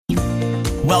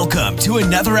Welcome to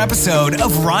another episode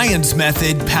of Ryan's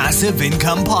Method Passive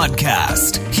Income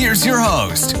Podcast. Here's your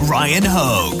host, Ryan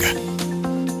Hogue.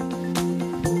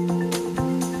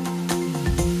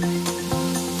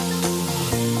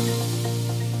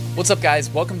 What's up, guys?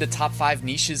 Welcome to Top 5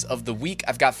 Niches of the Week.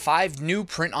 I've got 5 new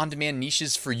print-on-demand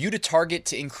niches for you to target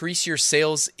to increase your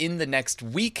sales in the next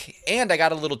week. And I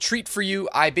got a little treat for you.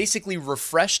 I basically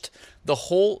refreshed the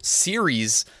whole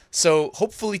series. So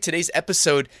hopefully today's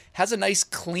episode has a nice,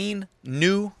 clean,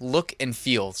 new look and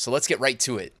feel. So let's get right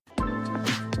to it.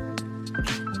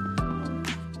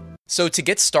 So to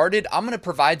get started, I'm going to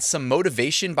provide some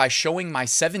motivation by showing my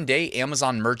 7-day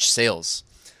Amazon merch sales.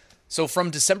 So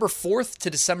from December 4th to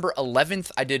December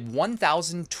 11th, I did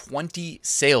 1,020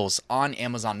 sales on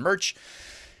Amazon merch.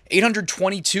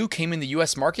 822 came in the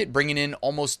US market, bringing in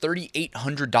almost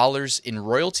 $3,800 in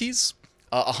royalties.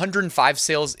 105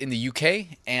 sales in the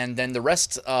UK, and then the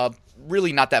rest,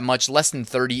 really not that much, less than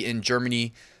 30 in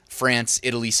Germany, France,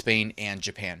 Italy, Spain, and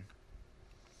Japan.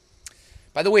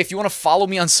 By the way, if you want to follow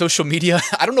me on social media,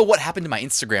 I don't know what happened to my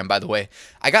Instagram, by the way.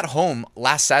 I got home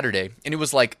last Saturday, and it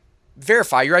was like,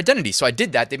 verify your identity. So I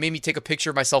did that. They made me take a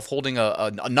picture of myself holding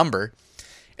a number,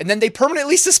 and then they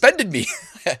permanently suspended me.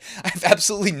 I have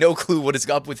absolutely no clue what is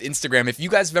up with Instagram. If you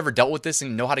guys have ever dealt with this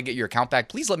and know how to get your account back,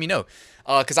 please let me know.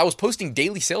 Because I was posting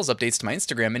daily sales updates to my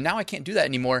Instagram, and now I can't do that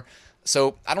anymore.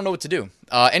 So I don't know what to do.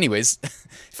 Anyways,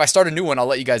 if I start a new one, I'll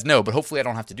let you guys know, but hopefully I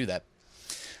don't have to do that.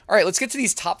 All right, let's get to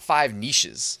these top 5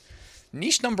 niches.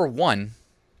 Niche number 1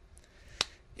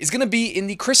 is going to be in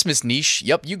the Christmas niche.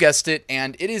 Yep, you guessed it.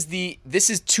 And it is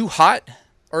it's too hot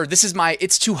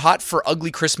for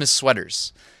ugly Christmas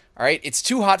sweaters. All right, it's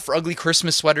too hot for ugly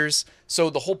Christmas sweaters. So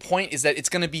the whole point is that it's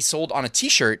going to be sold on a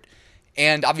t-shirt.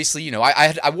 And obviously, you know,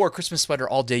 I wore a Christmas sweater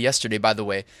all day yesterday, by the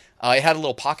way. It had a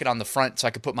little pocket on the front so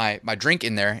I could put my drink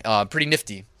in there. Pretty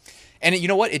nifty. And you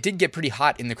know what? It did get pretty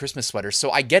hot in the Christmas sweater.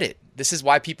 So I get it. This is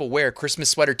why people wear Christmas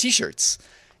sweater t-shirts.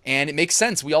 And it makes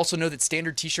sense. We also know that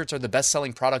standard t-shirts are the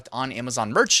best-selling product on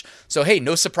Amazon merch. So hey,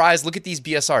 no surprise. Look at these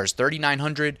BSRs.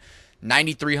 3,900,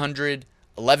 9,300,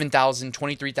 11,000,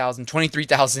 23,000,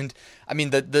 23,000. I mean,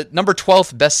 the number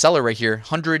 12th bestseller right here,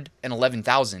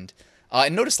 111,000.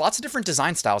 And notice lots of different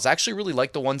design styles. I actually really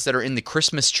like the ones that are in the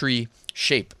Christmas tree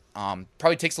shape.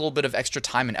 Probably takes a little bit of extra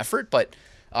time and effort, but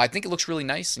I think it looks really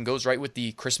nice and goes right with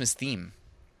the Christmas theme.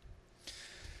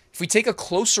 If we take a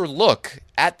closer look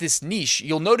at this niche,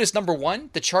 you'll notice number 1,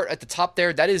 the chart at the top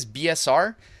there, that is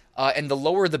BSR. And the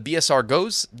lower the BSR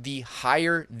goes, the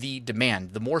higher the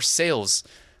demand, the more sales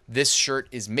this shirt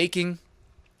is making.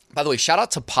 By the way, shout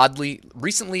out to Podly.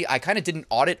 Recently, I kind of did an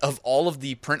audit of all of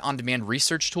the print-on-demand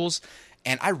research tools,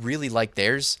 and I really like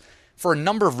theirs for a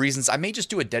number of reasons. I may just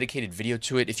do a dedicated video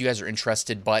to it if you guys are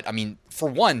interested. But I mean, for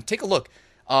one, take a look.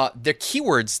 The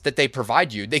keywords that they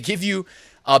provide you, they give you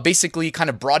basically kind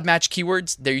of broad match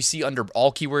keywords. There you see under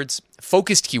all keywords,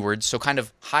 focused keywords, so kind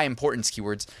of high importance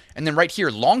keywords. And then right here,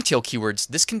 long tail keywords.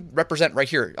 This can represent right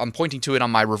here. I'm pointing to it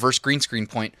on my reverse green screen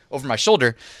point over my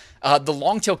shoulder. The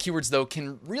long tail keywords, though,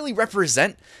 can really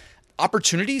represent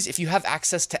opportunities if you have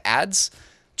access to ads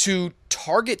to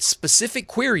target specific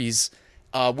queries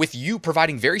with you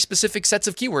providing very specific sets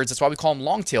of keywords. That's why we call them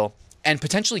long tail, and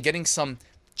potentially getting some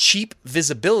cheap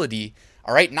visibility.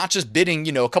 All right, not just bidding,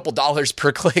 a couple dollars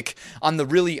per click on the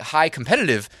really high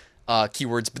competitive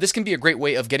keywords, but this can be a great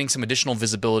way of getting some additional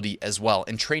visibility as well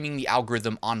and training the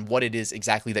algorithm on what it is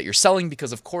exactly that you're selling,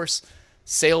 because of course,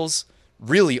 sales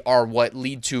really are what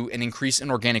lead to an increase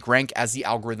in organic rank as the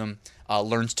algorithm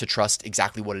learns to trust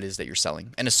exactly what it is that you're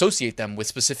selling and associate them with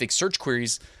specific search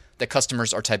queries that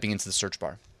customers are typing into the search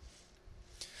bar.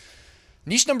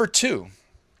 Niche number 2.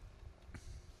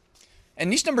 And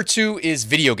niche number 2 is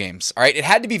video games. All right, it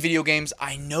had to be video games.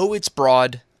 I know it's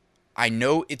broad.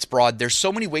 There's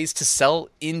so many ways to sell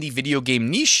in the video game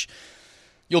niche.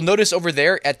 You'll notice over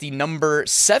there at the number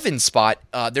 7 spot,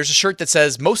 there's a shirt that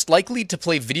says most likely to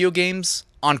play video games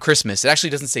on Christmas. It actually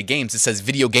doesn't say games. It says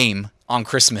video game on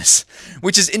Christmas,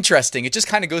 which is interesting. It just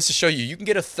kind of goes to show you can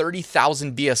get a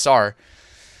 30,000 BSR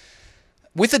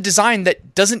with a design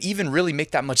that doesn't even really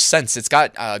make that much sense. It's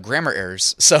got grammar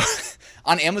errors. So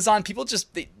on Amazon, people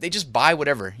they just buy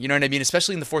whatever. You know what I mean?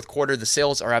 Especially in the fourth quarter, the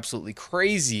sales are absolutely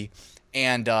crazy.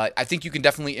 And I think you can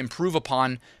definitely improve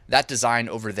upon that design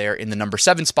over there in the number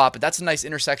 7 spot. But that's a nice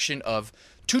intersection of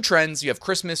 2 trends. You have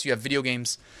Christmas, you have video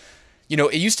games.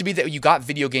 It used to be that you got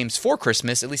video games for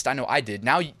Christmas. At least I know I did.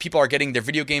 Now people are getting their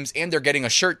video games and they're getting a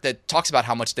shirt that talks about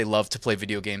how much they love to play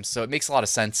video games. So it makes a lot of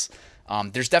sense.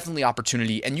 There's definitely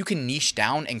opportunity, and you can niche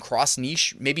down and cross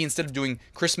niche. Maybe instead of doing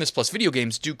Christmas plus video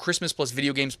games, do Christmas plus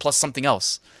video games plus something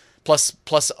else.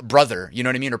 plus brother, you know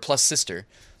what I mean? Or plus sister,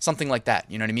 something like that,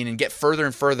 you know what I mean? And get further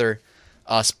and further,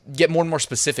 get more and more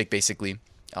specific basically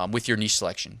with your niche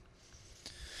selection.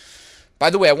 By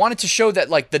the way, I wanted to show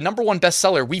that like the #1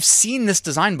 bestseller, we've seen this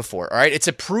design before, all right? It's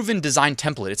a proven design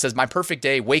template. It says my perfect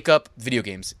day, wake up, video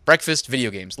games, breakfast, video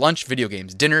games, lunch, video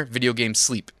games, dinner, video games,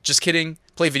 sleep. Just kidding,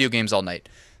 play video games all night.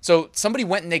 So somebody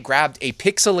went and they grabbed a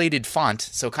pixelated font,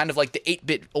 so kind of like the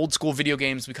 8-bit old school video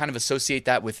games. We kind of associate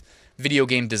that with video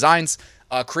game designs.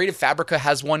 Creative Fabrica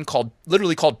has one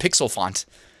literally called Pixel Font.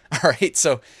 All right,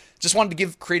 so just wanted to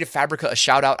give Creative Fabrica a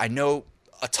shout out. I know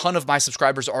a ton of my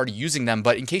subscribers are already using them,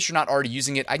 but in case you're not already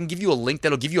using it, I can give you a link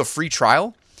that'll give you a free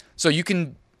trial. So you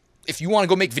can, if you want to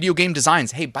go make video game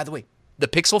designs, hey, by the way, the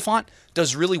Pixel font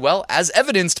does really well, as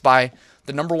evidenced by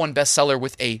the #1 bestseller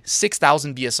with a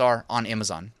 6,000 BSR on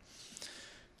Amazon.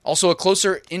 Also, a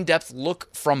closer in-depth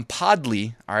look from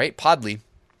Podly. All right, Podly.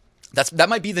 That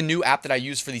might be the new app that I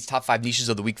use for these top 5 niches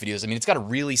of the week videos. I mean, it's got a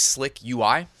really slick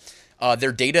UI.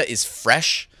 Their data is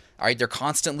fresh. All right, they're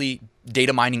constantly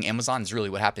data mining Amazon is really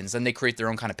what happens. Then they create their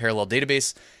own kind of parallel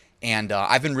database, and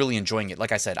I've been really enjoying it.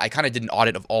 Like I said, I kind of did an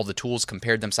audit of all the tools,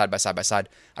 compared them side by side.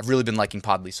 I've really been liking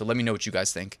Podly, so let me know what you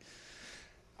guys think.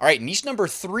 All right, niche number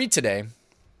 3 today.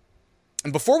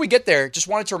 And before we get there, just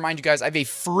wanted to remind you guys, I have a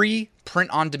free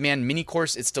print-on-demand mini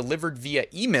course. It's delivered via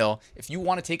email. If you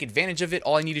want to take advantage of it,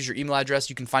 all I need is your email address.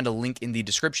 You can find a link in the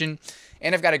description.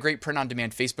 And I've got a great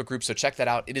print-on-demand Facebook group, so check that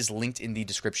out. It is linked in the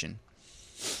description.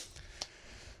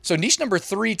 So niche number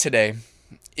 3 today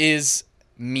is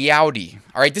Meowdy.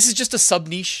 All right, this is just a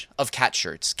sub-niche of cat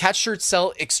shirts. Cat shirts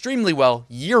sell extremely well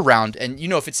year-round, and you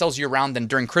know if it sells year-round, then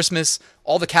during Christmas,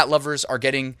 all the cat lovers are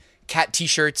getting cat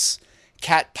t-shirts,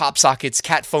 cat pop sockets,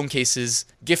 cat phone cases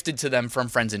gifted to them from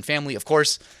friends and family, of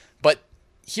course. But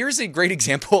here's a great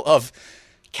example of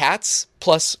cats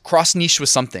plus cross-niche with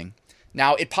something.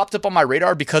 Now, it popped up on my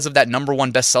radar because of that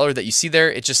 #1 bestseller that you see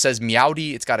there. It just says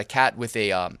Meowdy. It's got a cat with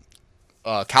a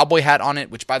cowboy hat on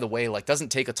it, which by the way, like doesn't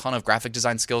take a ton of graphic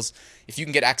design skills. If you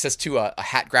can get access to a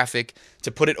hat graphic to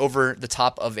put it over the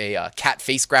top of a cat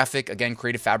face graphic, again,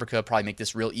 Creative Fabrica probably make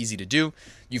this real easy to do.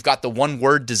 You've got the one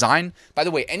word design. By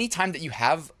the way, anytime that you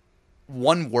have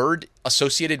one word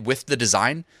associated with the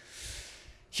design,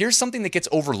 here's something that gets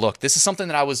overlooked. This is something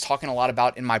that I was talking a lot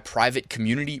about in my private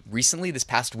community recently, this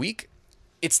past week.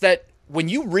 It's that when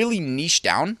you really niche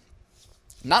down,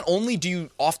 not only do you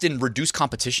often reduce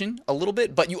competition a little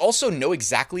bit, but you also know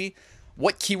exactly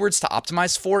what keywords to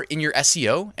optimize for in your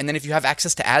SEO. And then if you have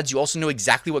access to ads, you also know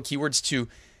exactly what keywords to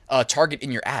target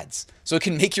in your ads. So it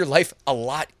can make your life a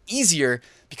lot easier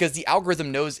because the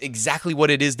algorithm knows exactly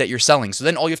what it is that you're selling. So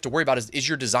then all you have to worry about is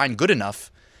your design good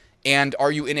enough? And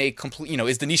are you in a complete,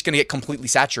 is the niche going to get completely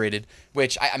saturated?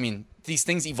 Which, I mean, these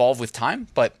things evolve with time,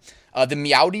 but the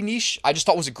Meowdy niche, I just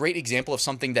thought was a great example of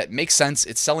something that makes sense.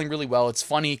 It's selling really well. It's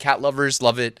funny. Cat lovers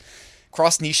love it.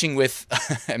 Cross-niching with,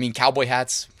 cowboy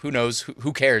hats. Who knows?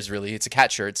 Who cares, really? It's a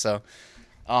cat shirt. So,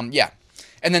 yeah.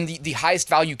 And then the highest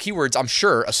value keywords, I'm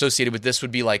sure, associated with this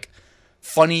would be like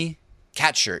funny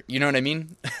cat shirt. You know what I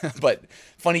mean? But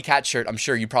funny cat shirt, I'm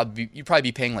sure you'd probably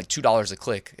be paying like $2 a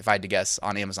click, if I had to guess,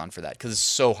 on Amazon for that, because it's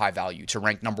so high value to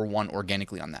rank #1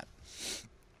 organically on that.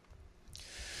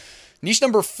 Niche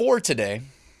number 4 today,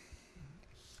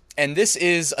 and this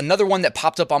is another one that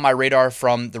popped up on my radar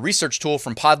from the research tool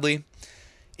from Podly.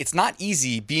 It's not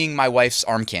easy being my wife's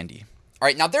arm candy. All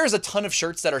right, now there's a ton of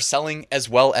shirts that are selling as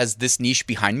well as this niche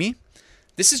behind me.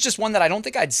 This is just one that I don't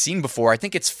think I'd seen before. I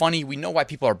think it's funny. We know why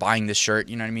people are buying this shirt.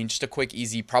 You know what I mean? Just a quick,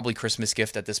 easy, probably Christmas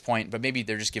gift at this point, but maybe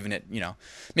they're just giving it,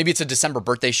 maybe it's a December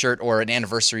birthday shirt or an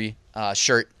anniversary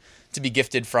shirt to be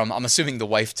gifted from, I'm assuming, the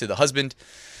wife to the husband.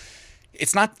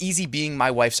 It's not easy being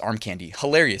my wife's arm candy.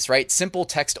 Hilarious, right? Simple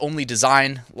text-only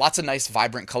design. Lots of nice,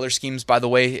 vibrant color schemes, by the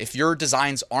way. If your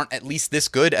designs aren't at least this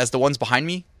good as the ones behind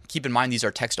me, keep in mind these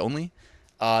are text-only,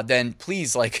 then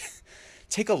please,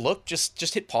 take a look.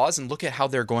 Just hit pause and look at how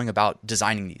they're going about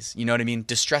designing these. You know what I mean?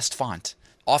 Distressed font.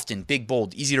 Often big,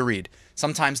 bold, easy to read.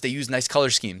 Sometimes they use nice color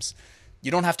schemes.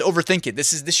 You don't have to overthink it.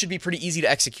 This should be pretty easy to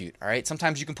execute, all right?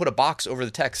 Sometimes you can put a box over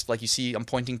the text. Like you see, I'm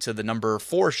pointing to the number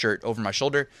 4 shirt over my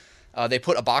shoulder. They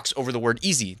put a box over the word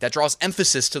easy. That draws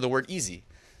emphasis to the word easy.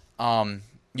 And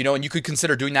you could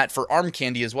consider doing that for arm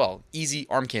candy as well. Easy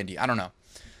arm candy. I don't know.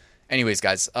 Anyways,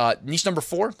 guys, niche number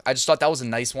 4, I just thought that was a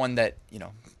nice one that,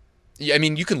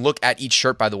 you can look at each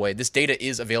shirt, by the way. This data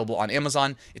is available on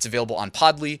Amazon. It's available on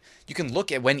Podly. You can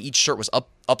look at when each shirt was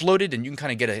uploaded, and you can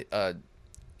kind of get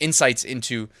insights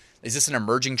into, is this an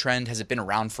emerging trend? Has it been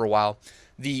around for a while?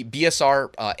 The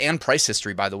BSR and price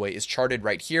history, by the way, is charted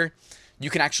right here. you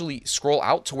can actually scroll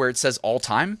out to where it says all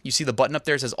time. You see the button up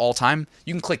there, it says all time.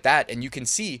 You can click that and you can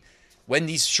see when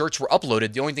these shirts were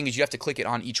uploaded. The only thing is you have to click it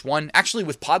on each one. Actually,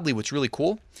 with Podly, what's really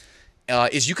cool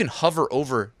is you can hover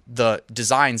over the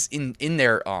designs in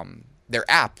their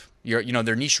app,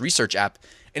 their niche research app,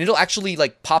 and it'll actually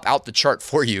like pop out the chart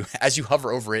for you as you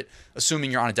hover over it,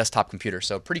 assuming you're on a desktop computer.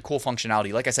 So pretty cool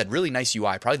functionality. Like I said, really nice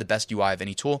UI, probably the best UI of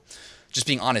any tool. Just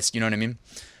being honest, you know what I mean?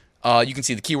 You can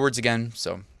see the keywords again.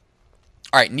 So,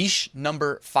 all right, niche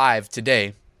number 5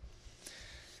 today,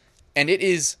 and it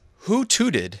is Who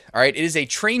Tooted. All right, it is a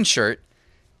train shirt,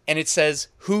 and it says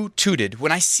Who Tooted.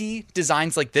 When I see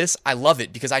designs like this, I love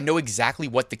it because I know exactly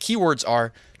what the keywords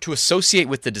are to associate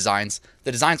with the designs.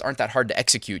 The designs aren't that hard to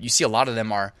execute. You see a lot of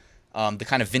them are the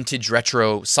kind of vintage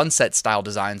retro sunset style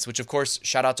designs, which of course,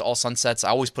 shout out to all sunsets. I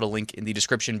always put a link in the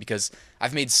description because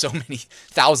I've made so many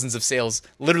thousands of sales,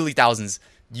 literally thousands,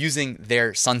 using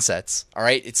their sunsets. All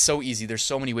right. It's so easy. There's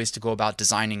so many ways to go about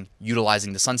designing,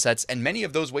 utilizing the sunsets. And many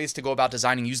of those ways to go about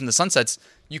designing using the sunsets,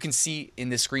 you can see in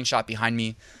this screenshot behind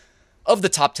me of the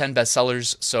top 10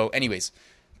 bestsellers. So anyways,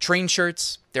 train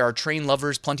shirts. There are train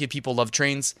lovers. Plenty of people love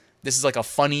trains. This is like a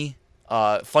funny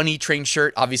train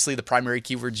shirt. Obviously the primary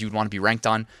keywords you'd want to be ranked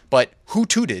on, but Who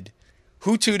Tooted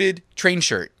train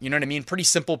shirt. You know what I mean? Pretty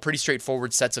simple, pretty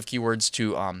straightforward sets of keywords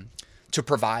to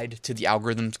provide to the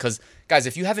algorithms. Because guys,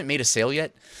 if you haven't made a sale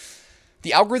yet,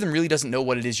 the algorithm really doesn't know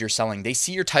what it is you're selling. They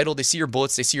see your title, they see your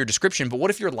bullets, they see your description, but what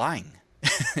if you're lying?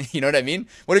 You know what I mean?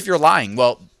 What if you're lying?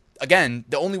 Well, again,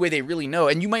 the only way they really know,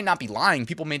 and you might not be lying,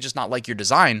 people may just not like your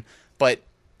design, but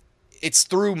it's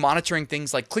through monitoring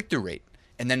things like click-through rate,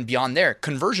 and then beyond there,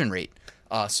 conversion rate.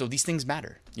 So these things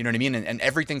matter, you know what I mean? And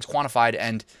everything's quantified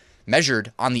and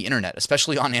measured on the internet,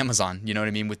 especially on Amazon, you know what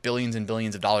I mean? With billions and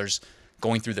billions of dollars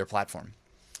going through their platform.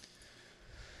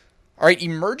 All right,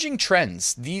 emerging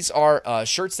trends. These are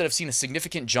shirts that have seen a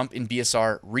significant jump in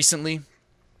BSR recently.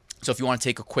 So if you want to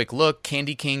take a quick look,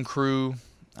 Candy Cane Crew,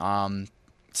 some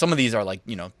of these are like,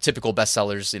 typical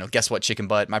bestsellers, Guess What Chicken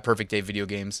Butt, My Perfect Day video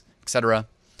games, etc.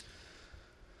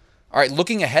 All right,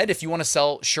 looking ahead, if you want to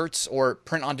sell shirts or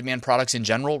print-on-demand products in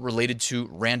general related to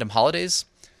random holidays.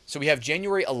 So we have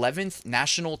January 11th,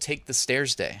 National Take the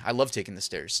Stairs Day. I love taking the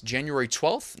stairs. January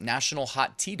 12th, National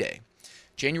Hot Tea Day.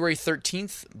 January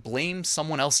 13th, Blame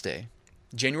Someone Else Day.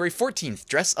 January 14th,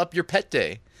 Dress Up Your Pet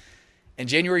Day. And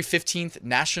January 15th,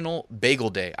 National Bagel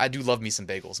Day. I do love me some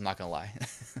bagels, I'm not going to lie.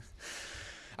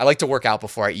 I like to work out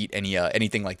before I eat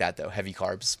anything like that, though, heavy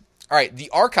carbs. All right, the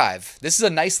archive. This is a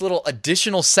nice little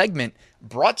additional segment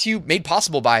made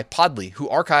possible by Podly, who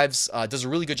does a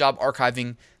really good job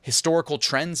archiving historical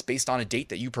trends based on a date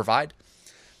that you provide.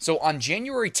 So on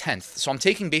January 10th, so I'm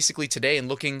taking basically today and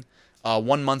looking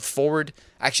 1 month forward.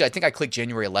 Actually, I think I clicked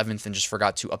January 11th and just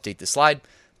forgot to update the slide.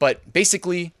 But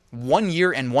basically, 1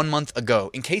 year and 1 month ago,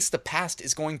 in case the past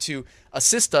is going to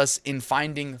assist us in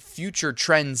finding future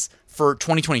trends for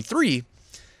 2023,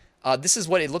 this is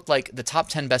what it looked like. The top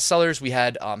 10 bestsellers. We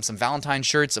had some Valentine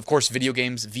shirts. Of course, video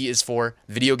games. V is for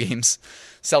video games.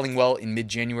 Selling well in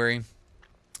mid-January.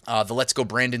 The Let's Go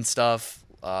Brandon stuff.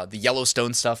 The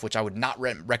Yellowstone stuff, which I would not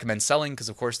recommend selling because,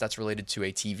 of course, that's related to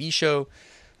a TV show.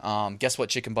 Guess What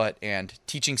Chicken Butt and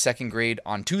Teaching Second Grade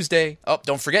on Tuesday. Oh,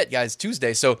 don't forget, guys,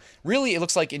 Tuesday. So really, it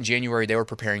looks like in January, they were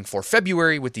preparing for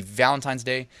February with the Valentine's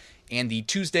Day and the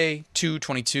Tuesday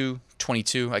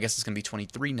 2/22/22. I guess it's going to be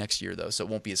 23 next year, though, so it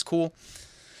won't be as cool.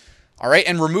 All right,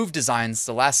 and remove designs.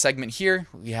 The last segment here,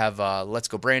 we have Let's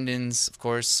Go Brandon's, of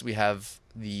course. We have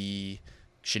the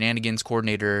Shenanigans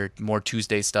Coordinator, more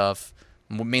Tuesday stuff,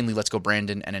 mainly Let's Go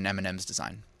Brandon, and an M&M's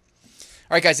design.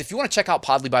 All right, guys, if you want to check out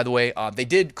Podly, by the way, they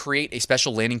did create a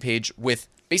special landing page with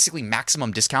basically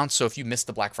maximum discounts. So if you missed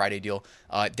the Black Friday deal,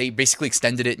 they basically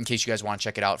extended it in case you guys want to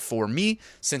check it out for me,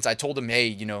 since I told them,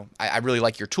 hey, I really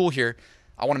like your tool here.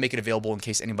 I want to make it available in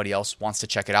case anybody else wants to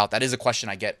check it out. That is a question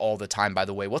I get all the time, by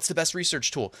the way. What's the best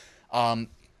research tool?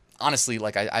 Honestly,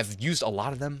 I've used a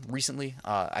lot of them recently.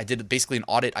 I did basically an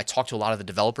audit. I talked to a lot of the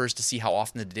developers to see how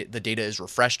often the data is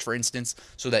refreshed, for instance,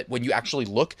 so that when you actually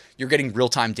look, you're getting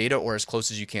real-time data or as close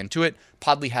as you can to it.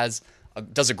 Podly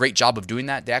does a great job of doing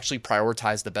that. They actually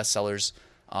prioritize the bestsellers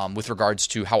with regards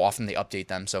to how often they update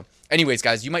them. So anyways,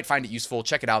 guys, you might find it useful.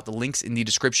 Check it out. The link's in the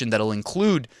description that'll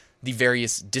include the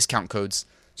various discount codes.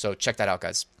 So check that out,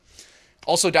 guys.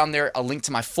 Also down there, a link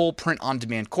to my full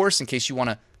print-on-demand course in case you want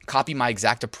to copy my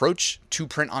exact approach to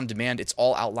print on demand. It's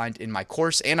all outlined in my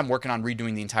course, and I'm working on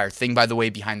redoing the entire thing, by the way,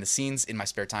 behind the scenes in my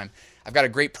spare time. I've got a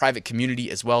great private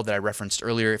community as well that I referenced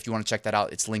earlier. If you want to check that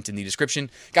out, it's linked in the description.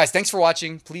 Guys, thanks for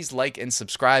watching. Please like and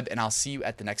subscribe, and I'll see you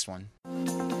at the next one.